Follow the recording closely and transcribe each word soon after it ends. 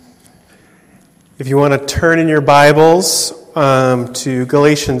If you want to turn in your Bibles to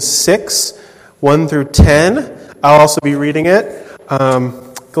Galatians 6, 1 through 10, I'll also be reading it.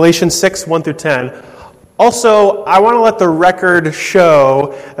 Galatians 6, 1 through 10. Also, I want to let the record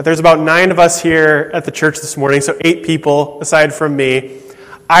show that there's about 9 of us here at the church this morning, so 8 people aside from me.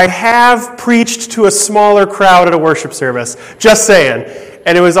 I have preached to a smaller crowd at a worship service, just saying.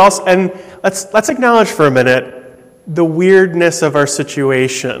 And it was also, and let's acknowledge for a minute the weirdness of our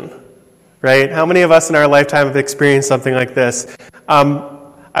situation. Right? How many of us in our lifetime have experienced something like this?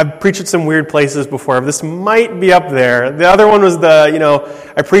 I've preached at some weird places before. This might be up there. The other one was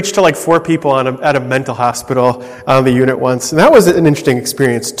I preached to like 4 people at a mental hospital on the unit once. And that was an interesting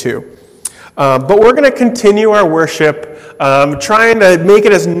experience too. But we're going to continue our worship, trying to make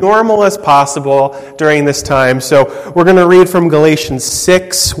it as normal as possible during this time. So we're going to read from Galatians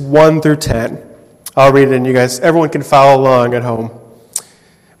 6, 1 through 10. I'll read it and you guys, everyone can follow along at home.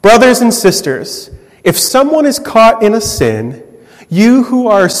 Brothers and sisters, if someone is caught in a sin, you who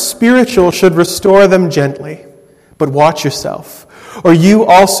are spiritual should restore them gently. But watch yourself, or you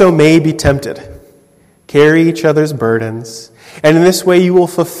also may be tempted. Carry each other's burdens, and in this way you will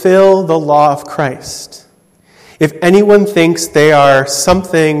fulfill the law of Christ. If anyone thinks they are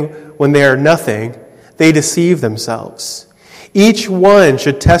something when they are nothing, they deceive themselves. Each one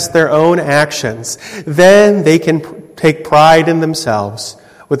should test their own actions. Then they can take pride in themselves,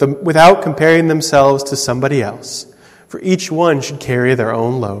 without comparing themselves to somebody else, for each one should carry their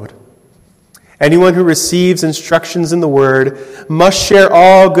own load. Anyone who receives instructions in the word must share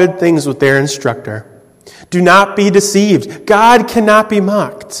all good things with their instructor. Do not be deceived. God cannot be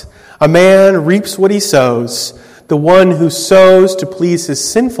mocked. A man reaps what he sows. The one who sows to please his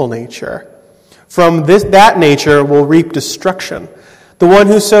sinful nature, from that nature will reap destruction. The one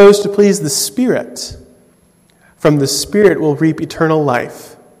who sows to please the Spirit, from the Spirit will reap eternal life.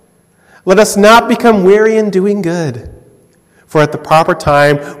 Let us not become weary in doing good, for at the proper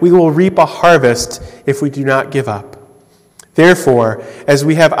time we will reap a harvest if we do not give up. Therefore, as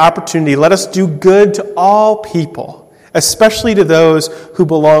we have opportunity, let us do good to all people, especially to those who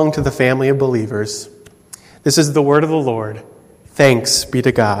belong to the family of believers. This is the word of the Lord. Thanks be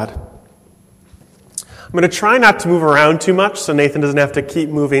to God. I'm going to try not to move around too much so Nathan doesn't have to keep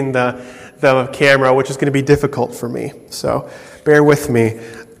moving the camera, which is going to be difficult for me. So bear with me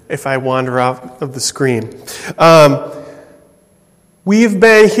if I wander off of the screen. We've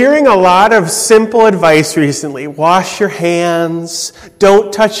been hearing a lot of simple advice recently. Wash your hands,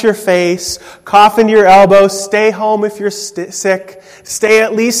 don't touch your face, cough into your elbow, stay home if you're sick, stay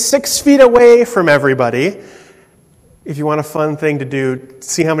at least 6 feet away from everybody. If you want a fun thing to do,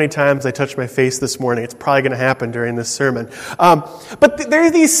 see how many times I touched my face this morning. It's probably going to happen during this sermon. But there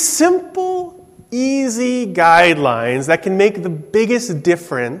are these simple, easy guidelines that can make the biggest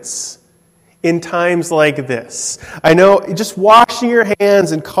difference in times like this. I know just washing your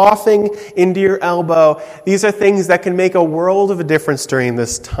hands and coughing into your elbow, these are things that can make a world of a difference during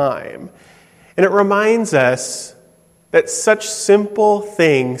this time. And it reminds us that such simple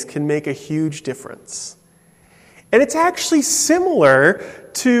things can make a huge difference. And it's actually similar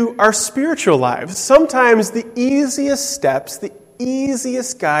to our spiritual lives. Sometimes the easiest steps, the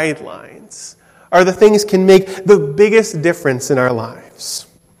easiest guidelines are the things can make the biggest difference in our lives.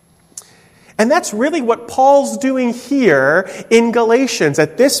 And that's really what Paul's doing here in Galatians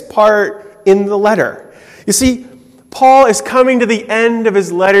at this part in the letter. You see, Paul is coming to the end of his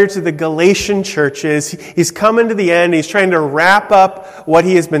letter to the Galatian churches. He's coming to the end. He's trying to wrap up what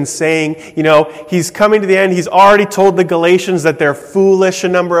he has been saying. He's coming to the end. He's already told the Galatians that they're foolish a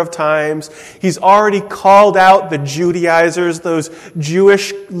number of times. He's already called out the Judaizers, those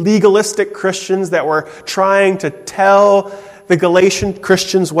Jewish legalistic Christians that were trying to tell the Galatian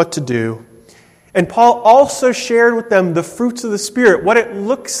Christians what to do. And Paul also shared with them the fruits of the Spirit, what it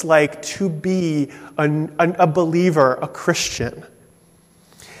looks like to be a believer, a Christian.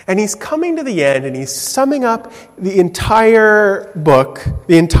 And he's coming to the end, and he's summing up the entire book,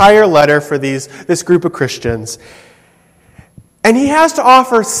 the entire letter for this group of Christians. And he has to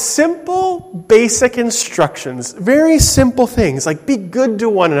offer simple, basic instructions, very simple things, like be good to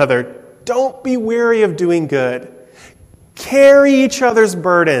one another. Don't be weary of doing good. Carry each other's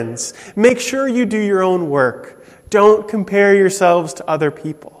burdens. Make sure you do your own work. Don't compare yourselves to other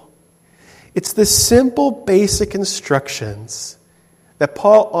people. It's the simple, basic instructions that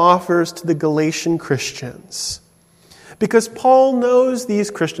Paul offers to the Galatian Christians. Because Paul knows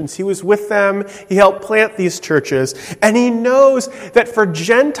these Christians. He was with them. He helped plant these churches. And he knows that for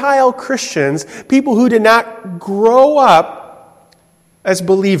Gentile Christians, people who did not grow up as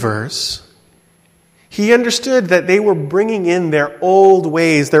believers, He understood that they were bringing in their old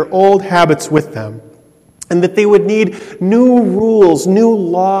ways, their old habits with them, and that they would need new rules, new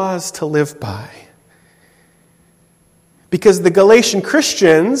laws to live by. Because the Galatian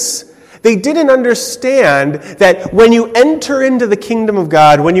Christians, they didn't understand that when you enter into the kingdom of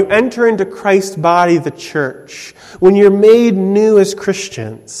God, when you enter into Christ's body, the church, when you're made new as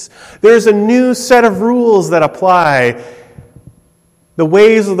Christians, there's a new set of rules that apply. The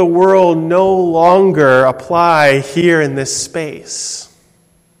ways of the world no longer apply here in this space.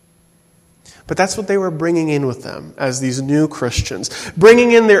 But that's what they were bringing in with them as these new Christians.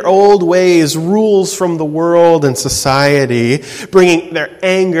 Bringing in their old ways, rules from the world and society, bringing their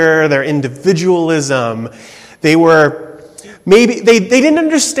anger, their individualism. They didn't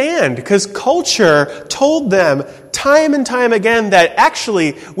understand because culture told them time and time again that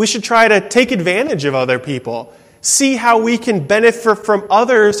actually we should try to take advantage of other people. See how we can benefit from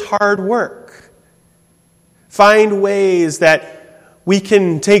others' hard work. Find ways that we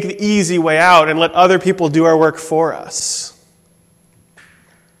can take the easy way out and let other people do our work for us.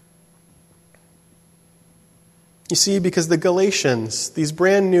 You see, because the Galatians, these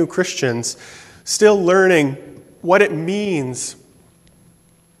brand new Christians, still learning what it means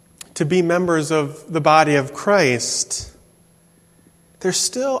to be members of the body of Christ, they're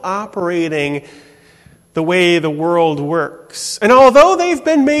still operating the way the world works. And although they've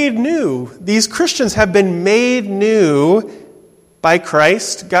been made new, these Christians have been made new by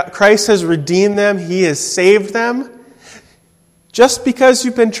Christ. Christ has redeemed them. He has saved them. Just because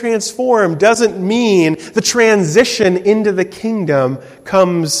you've been transformed doesn't mean the transition into the kingdom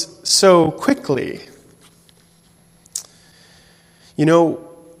comes so quickly. You know,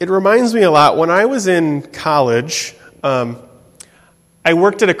 it reminds me a lot. When I was in college, I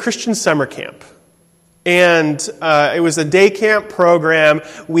worked at a Christian summer camp. And it was a day camp program.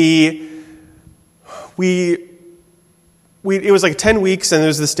 It was like 10 weeks, and there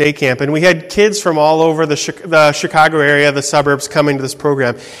was this day camp, and we had kids from all over the Chicago area, the suburbs, coming to this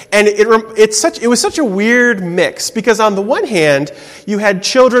program. And it was such a weird mix, because on the one hand, you had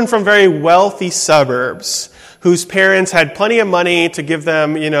children from very wealthy suburbs whose parents had plenty of money to give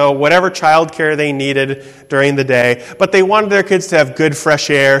them, whatever childcare they needed during the day, but they wanted their kids to have good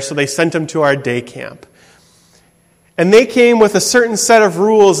fresh air, so they sent them to our day camp. And they came with a certain set of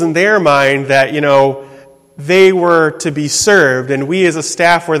rules in their mind that, they were to be served, and we as a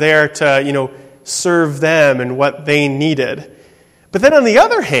staff were there to, serve them and what they needed. But then on the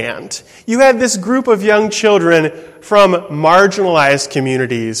other hand, you had this group of young children from marginalized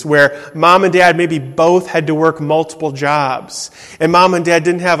communities where mom and dad maybe both had to work multiple jobs, and mom and dad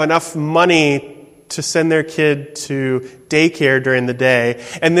didn't have enough money to send their kid to daycare during the day.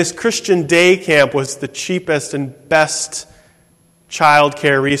 And this Christian day camp was the cheapest and best child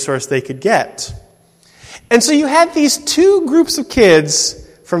care resource they could get. And so you had these two groups of kids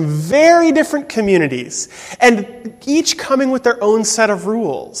from very different communities, and each coming with their own set of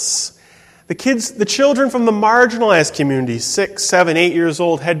rules. The children from the marginalized community, 6, 7, 8 years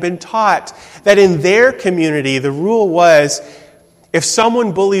old, had been taught that in their community, the rule was, if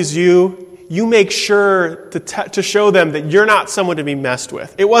someone bullies you, you make sure to show them that you're not someone to be messed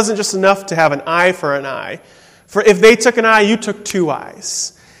with. It wasn't just enough to have an eye for an eye. For if they took an eye, you took 2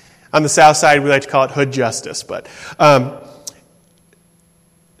 eyes. On the south side, we like to call it hood justice. But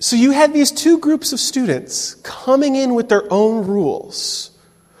so you had these two groups of students coming in with their own rules.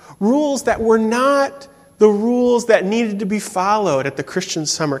 Rules that were not the rules that needed to be followed at the Christian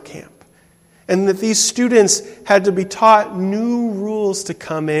summer camp. And that these students had to be taught new rules to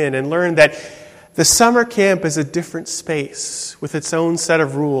come in and learn that the summer camp is a different space with its own set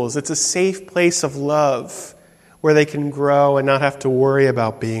of rules. It's a safe place of love where they can grow and not have to worry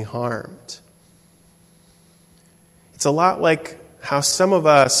about being harmed. It's a lot like how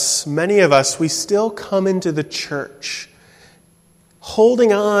many of us, we still come into the church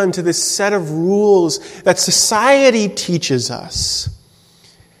holding on to this set of rules that society teaches us.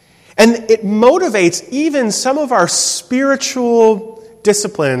 And it motivates even some of our spiritual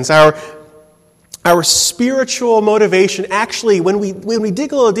disciplines, our spiritual motivation. Actually, when we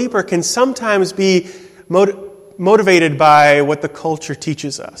dig a little deeper, can sometimes be motivated by what the culture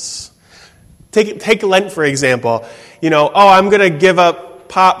teaches us. Take Lent, for example. I'm going to give up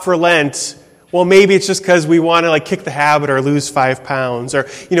pop for Lent. Well, maybe it's just because we want to kick the habit or lose 5 pounds. Or,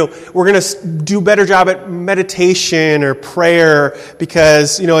 we're going to do a better job at meditation or prayer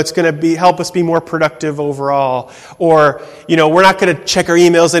because, it's going to help us be more productive overall. Or, we're not going to check our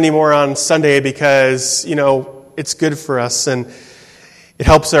emails anymore on Sunday because, it's good for us and it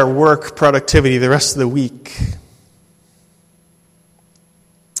helps our work productivity the rest of the week.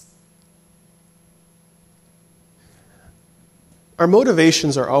 our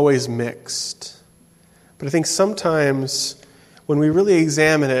motivations are always mixed. But I think sometimes when we really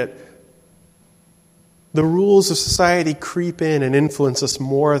examine it, the rules of society creep in and influence us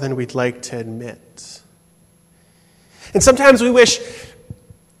more than we'd like to admit. And sometimes we wish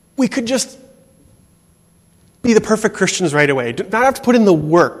we could just be the perfect Christians right away, not have to put in the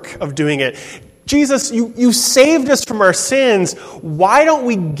work of doing it. Jesus, you saved us from our sins. Why don't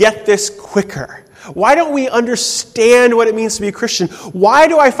we get this quicker? Why don't we understand what it means to be a Christian? Why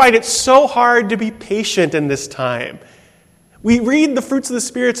do I find it so hard to be patient in this time? We read the fruits of the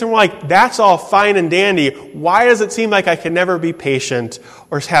Spirit and we're like, that's all fine and dandy. Why does it seem like I can never be patient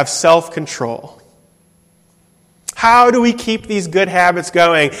or have self-control? How do we keep these good habits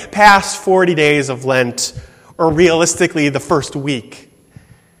going past 40 days of Lent, or realistically the first week?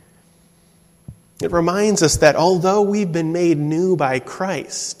 It reminds us that although we've been made new by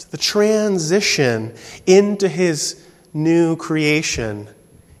Christ, the transition into His new creation,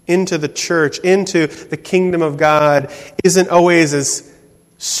 into the church, into the kingdom of God, isn't always as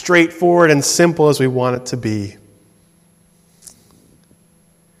straightforward and simple as we want it to be.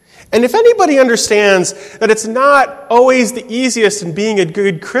 And if anybody understands that it's not always the easiest in being a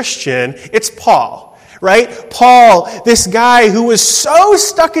good Christian, it's Paul. Right? Paul, this guy who was so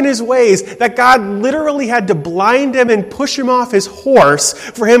stuck in his ways that God literally had to blind him and push him off his horse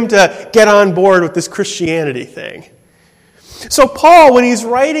for him to get on board with this Christianity thing. So Paul, when he's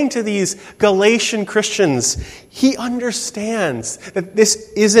writing to these Galatian Christians, he understands that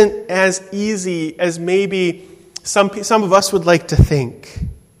this isn't as easy as maybe some of us would like to think.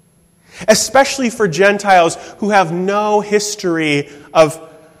 Especially for Gentiles who have no history of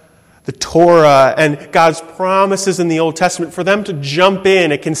the Torah and God's promises in the Old Testament. For them to jump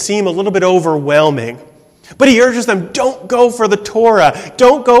in, it can seem a little bit overwhelming. But he urges them, don't go for the Torah.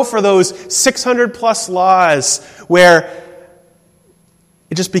 Don't go for those 600 plus laws where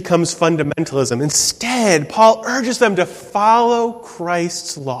it just becomes fundamentalism. Instead, Paul urges them to follow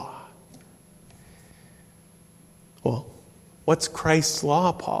Christ's law. Well, what's Christ's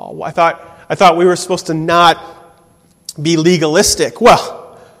law, Paul? I thought we were supposed to not be legalistic. Well,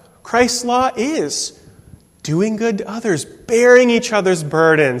 Christ's law is doing good to others, bearing each other's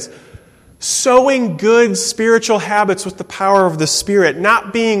burdens, sowing good spiritual habits with the power of the Spirit,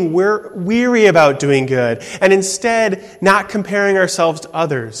 not being weary about doing good, and instead not comparing ourselves to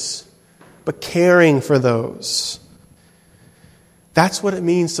others, but caring for those. That's what it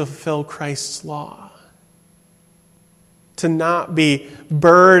means to fulfill Christ's law. To not be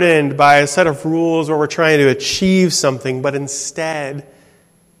burdened by a set of rules where we're trying to achieve something, but instead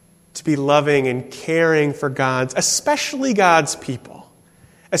to be loving and caring for especially God's people,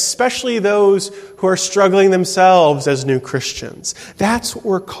 especially those who are struggling themselves as new Christians. That's what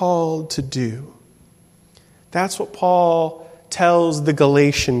we're called to do. That's what Paul tells the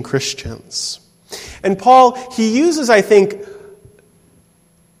Galatian Christians. And Paul, he uses, I think,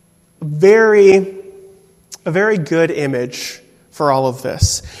 a very good image for all of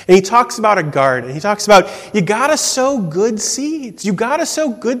this. And he talks about a garden. He talks about, you gotta sow good seeds. You gotta sow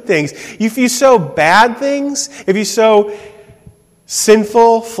good things. If you sow bad things, if you sow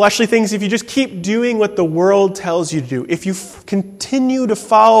sinful, fleshly things, if you just keep doing what the world tells you to do, if you continue to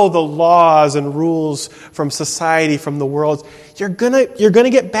follow the laws and rules from society, from the world, you're gonna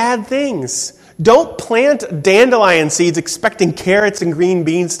get bad things. Don't plant dandelion seeds expecting carrots and green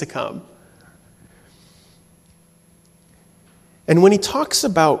beans to come. And when he talks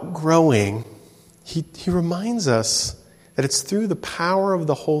about growing, he reminds us that it's through the power of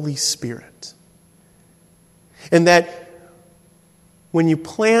the Holy Spirit. And that when you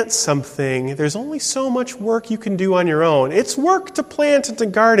plant something, there's only so much work you can do on your own. It's work to plant and to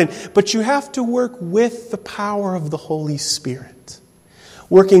garden, but you have to work with the power of the Holy Spirit.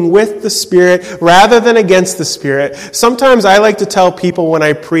 Working with the Spirit rather than against the Spirit. Sometimes I like to tell people when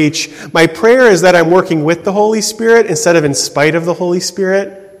I preach, my prayer is that I'm working with the Holy Spirit instead of in spite of the Holy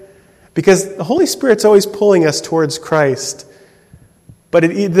Spirit. Because the Holy Spirit's always pulling us towards Christ. But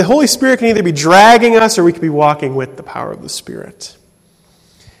the Holy Spirit can either be dragging us or we can be walking with the power of the Spirit.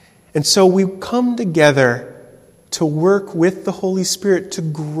 And so we come together to work with the Holy Spirit to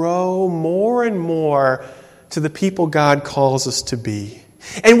grow more and more to the people God calls us to be.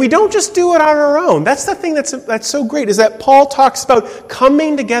 And we don't just do it on our own. That's the thing that's so great, is that Paul talks about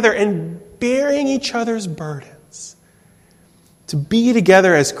coming together and bearing each other's burdens. To be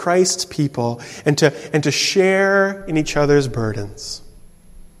together as Christ's people and to share in each other's burdens.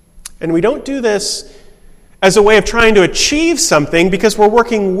 And we don't do this as a way of trying to achieve something because we're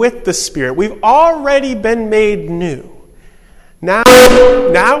working with the Spirit. We've already been made new. Now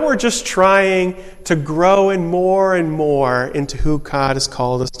now we're just trying to grow and more into who God has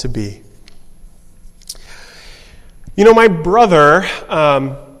called us to be. You know, my brother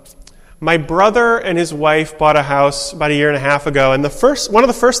and his wife bought a house about a year and a half ago, and one of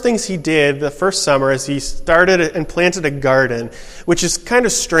the first things he did the first summer is he started and planted a garden, which is kind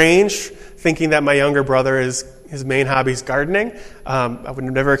of strange, thinking that my younger brother his main hobby is gardening. I would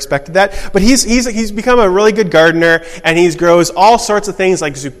have never expected that. But he's become a really good gardener, and he grows all sorts of things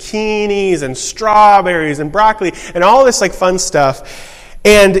like zucchinis and strawberries and broccoli and all this like fun stuff.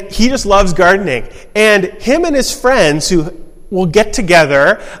 And he just loves gardening. And him and his friends who will get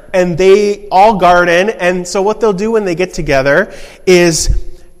together and they all garden. And so what they'll do when they get together is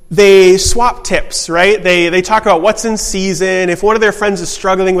they swap tips, right? They talk about what's in season. If one of their friends is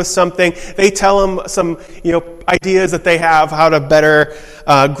struggling with something, they tell them some, ideas that they have how to better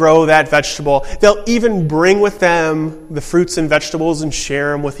grow that vegetable. They'll even bring with them the fruits and vegetables and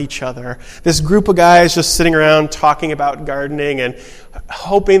share them with each other. This group of guys just sitting around talking about gardening and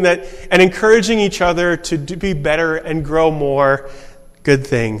hoping that and encouraging each other to be better and grow more good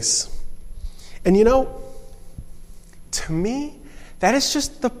things. And to me, that is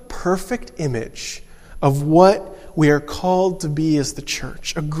just the perfect image of what we are called to be as the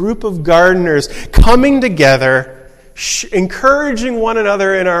church. A group of gardeners coming together, encouraging one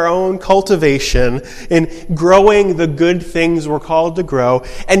another in our own cultivation, in growing the good things we're called to grow,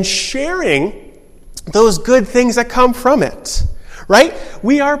 and sharing those good things that come from it. Right?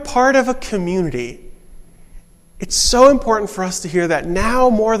 We are part of a community. It's so important for us to hear that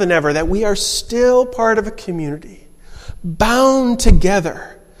now more than ever, that we are still part of a community, bound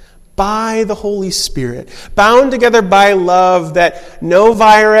together by the Holy Spirit, bound together by love that no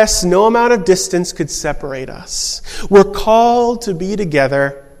virus, no amount of distance could separate us. We're called to be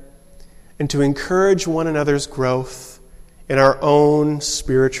together and to encourage one another's growth in our own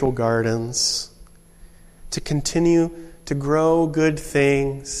spiritual gardens, to continue to grow good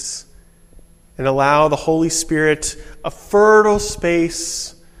things and allow the Holy Spirit a fertile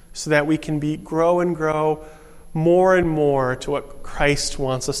space so that we can grow and grow more and more to what Christ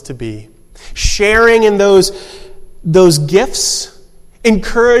wants us to be. Sharing in those gifts,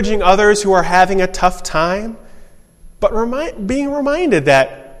 encouraging others who are having a tough time, but being reminded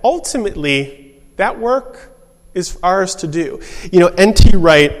that ultimately that work is ours to do. N.T.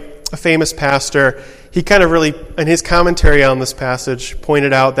 Wright, a famous pastor, he kind of really, in his commentary on this passage,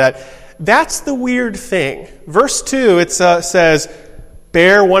 pointed out that that's the weird thing. Verse 2, it says,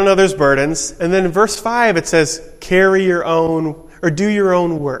 bear one another's burdens. And then in verse 5, it says, carry your own, or do your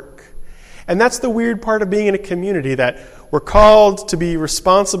own work. And that's the weird part of being in a community, that we're called to be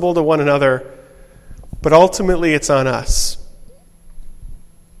responsible to one another, but ultimately it's on us.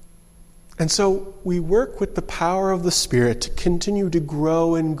 And so we work with the power of the Spirit to continue to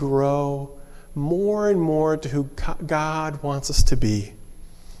grow and grow more and more to who God wants us to be.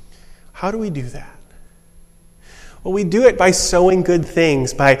 How do we do that? Well, we do it by sowing good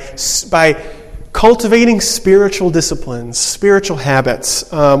things, by cultivating spiritual disciplines, spiritual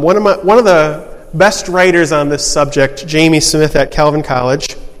habits. One of the best writers on this subject, Jamie Smith at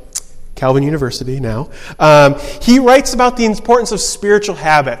Calvin University now, he writes about the importance of spiritual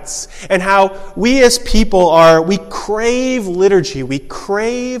habits and how we as people we crave liturgy, we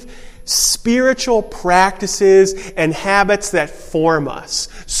crave spiritual practices and habits that form us.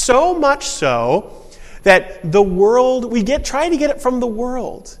 So much so that the world, try to get it from the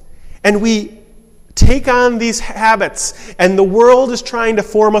world. And we take on these habits, and the world is trying to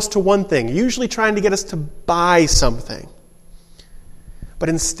form us to one thing, usually trying to get us to buy something. But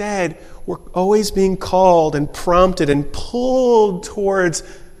instead, we're always being called and prompted and pulled towards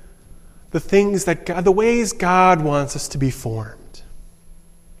the things the ways God wants us to be formed.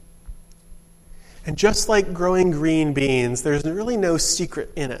 And just like growing green beans, there's really no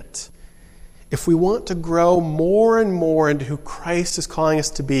secret in it. If we want to grow more and more into who Christ is calling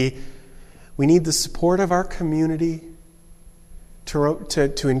us to be, we need the support of our community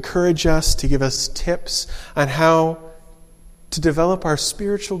to encourage us, to give us tips on how to develop our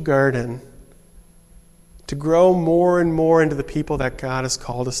spiritual garden, to grow more and more into the people that God has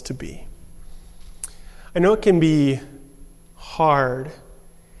called us to be. I know it can be hard,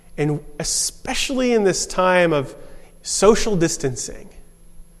 and especially in this time of social distancing.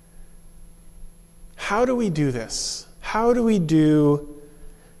 How do we do this? How do we grow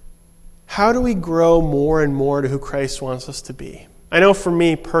more and more to who Christ wants us to be? I know for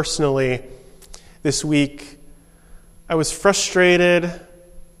me personally, this week, I was frustrated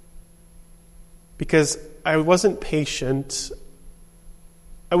because I wasn't patient.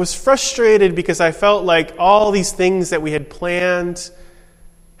 I was frustrated because I felt like all these things that we had planned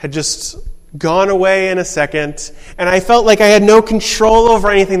had just gone away in a second, and I felt like I had no control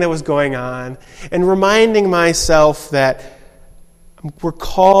over anything that was going on, and reminding myself that we're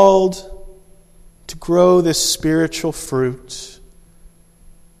called to grow this spiritual fruit,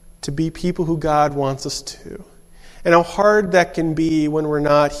 to be people who God wants us to. And how hard that can be when we're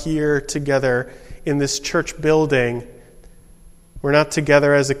not here together in this church building. We're not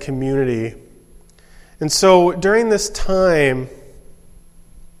together as a community. And so during this time,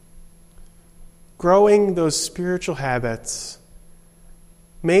 growing those spiritual habits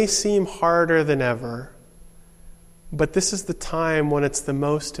may seem harder than ever, but this is the time when it's the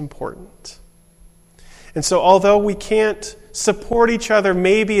most important. And so although we can't support each other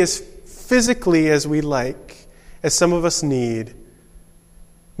maybe as physically as we like, as some of us need,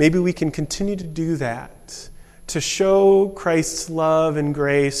 maybe we can continue to do that, to show Christ's love and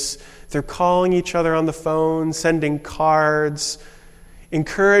grace through calling each other on the phone, sending cards,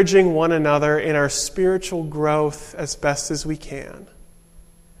 encouraging one another in our spiritual growth as best as we can.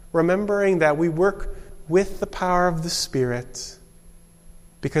 Remembering that we work with the power of the Spirit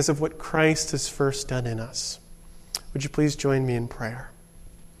because of what Christ has first done in us. Would you please join me in prayer?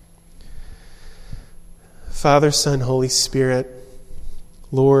 Father, Son, Holy Spirit,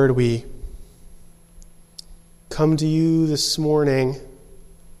 Lord, we come to you this morning,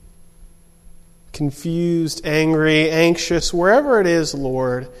 confused, angry, anxious, wherever it is,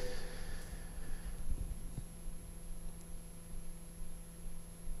 Lord.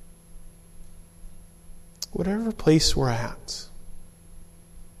 Whatever place we're at,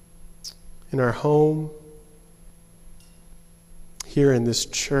 in our home, here in this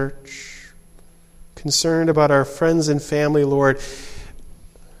church, concerned about our friends and family, Lord,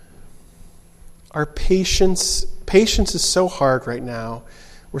 our patience is so hard right now.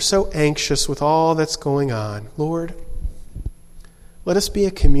 We're so anxious with all that's going on. Lord, let us be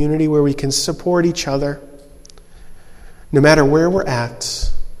a community where we can support each other, no matter where we're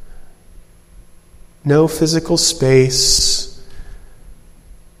at. No physical space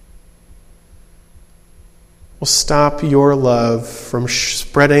will stop your love from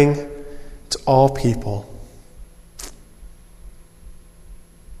spreading to all people.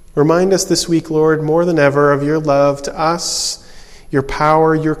 Remind us this week, Lord, more than ever of your love to us, your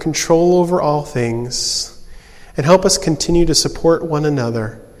power, your control over all things, and help us continue to support one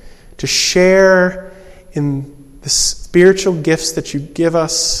another, to share in the spiritual gifts that you give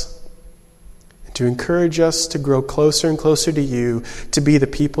us, and to encourage us to grow closer and closer to you, to be the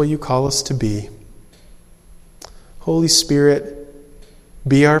people you call us to be. Holy Spirit,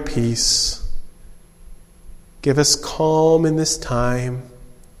 be our peace. Give us calm in this time,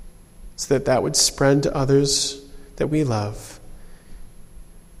 so that would spread to others that we love.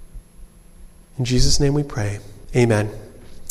 In Jesus' name we pray. Amen.